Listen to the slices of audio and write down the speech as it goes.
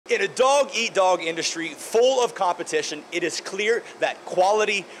In a dog-eat-dog industry full of competition, it is clear that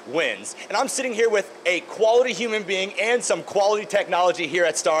quality wins. And I'm sitting here with a quality human being and some quality technology here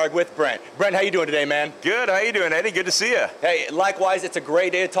at Starrag with Brendt. Brendt, how you doing today, man? Good, how you doing, Eddie? Good to see you. Hey, likewise, it's a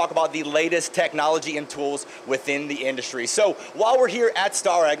great day to talk about the latest technology and tools within the industry. So while we're here at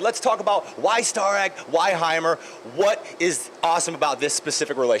Starrag, let's talk about why Starrag, why Haimer, what is awesome about this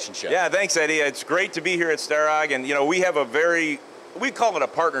specific relationship. Yeah, thanks, Eddie. It's great to be here at Starrag, and we have we call it a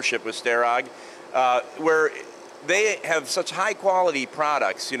partnership with Starrag, where they have such high quality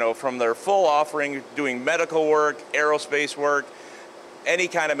products, from their full offering, doing medical work, aerospace work, any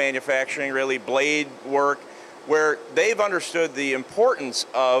kind of manufacturing, really, blade work, where they've understood the importance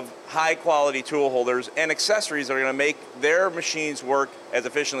of high quality tool holders and accessories that are going to make their machines work as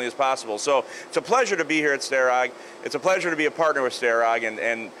efficiently as possible. So it's a pleasure to be here at Starrag. It's a pleasure to be a partner with Starrag,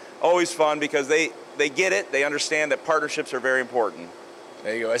 and always fun because they get it, they understand that partnerships are very important.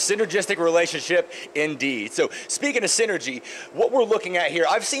 There you go, a synergistic relationship indeed. So speaking of synergy, what we're looking at here,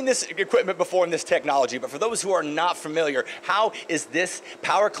 I've seen this equipment before in this technology, but for those who are not familiar, how is this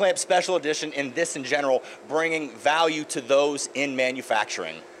Power Clamp Special Edition and this in general bringing value to those in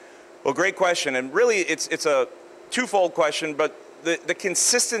manufacturing? Well, great question, and really it's a twofold question, but the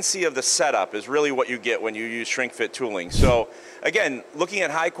consistency of the setup is really what you get when you use shrink fit tooling. So again, looking at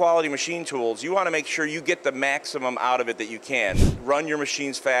high quality machine tools, you want to make sure you get the maximum out of it that you can. Run your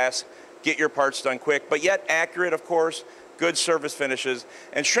machines fast, get your parts done quick, but yet accurate, of course, good surface finishes,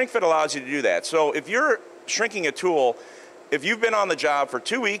 and shrink fit allows you to do that. So if you're shrinking a tool, if you've been on the job for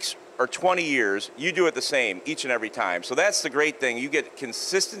 2 weeks or 20 years, you do it the same each and every time. So that's the great thing. You get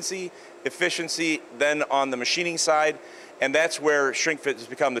consistency, efficiency, then on the machining side, and that's where shrink fit has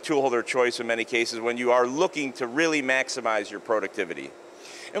become the tool holder choice in many cases when you are looking to really maximize your productivity.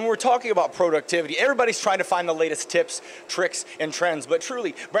 And when we're talking about productivity, everybody's trying to find the latest tips, tricks, and trends, but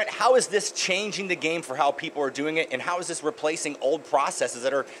truly, Brendt, how is this changing the game for how people are doing it, and how is this replacing old processes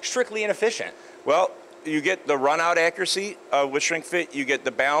that are strictly inefficient? Well, you get the run-out accuracy with shrink fit, you get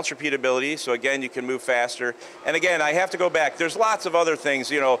the balance repeatability, so again, you can move faster. And again, I have to go back, there's lots of other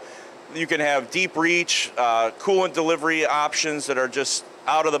things, you can have deep reach, coolant delivery options that are just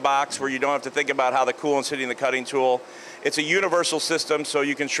out of the box where you don't have to think about how the coolant's hitting the cutting tool. It's a universal system, so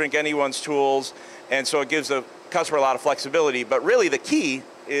you can shrink anyone's tools, and so it gives the customer a lot of flexibility. But really the key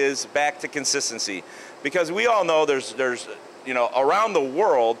is back to consistency, because we all know there's around the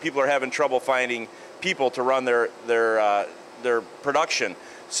world, people are having trouble finding people to run their production.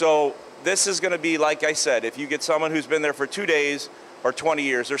 So this is going to be, like I said, if you get someone who's been there for 2 days or 20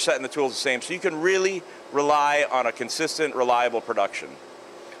 years, they're setting the tools the same. So you can really rely on a consistent, reliable production.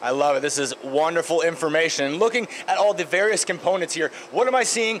 I love it. This is wonderful information. Looking at all the various components here, what am I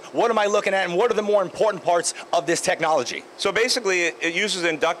seeing, what am I looking at, and what are the more important parts of this technology? So basically, it uses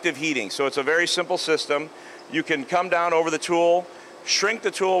inductive heating. So it's a very simple system. You can come down over the tool, shrink the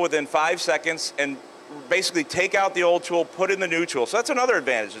tool within 5 seconds, and basically take out the old tool, put in the new tool. So that's another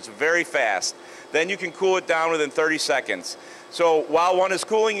advantage. It's very fast. Then you can cool it down within 30 seconds. So while one is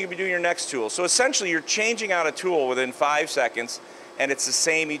cooling, you can be doing your next tool. So essentially, you're changing out a tool within 5 seconds, and it's the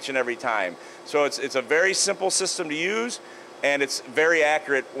same each and every time. So it's a very simple system to use, and it's very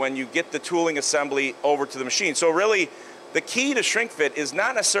accurate when you get the tooling assembly over to the machine. So really, the key to shrink fit is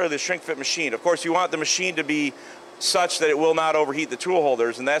not necessarily the shrink fit machine. Of course, you want the machine to be such that it will not overheat the tool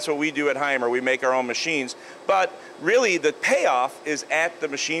holders, and that's what we do at Haimer. We make our own machines. But really, the payoff is at the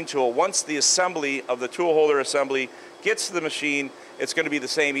machine tool. Once the assembly of the tool holder assembly gets to the machine, it's going to be the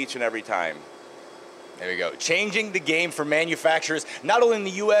same each and every time. There we go. Changing the game for manufacturers, not only in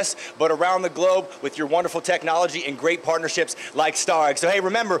the U.S., but around the globe with your wonderful technology and great partnerships like Starrag. So hey,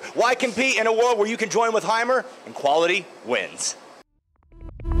 remember, why compete in a world where you can join with Haimer and quality wins?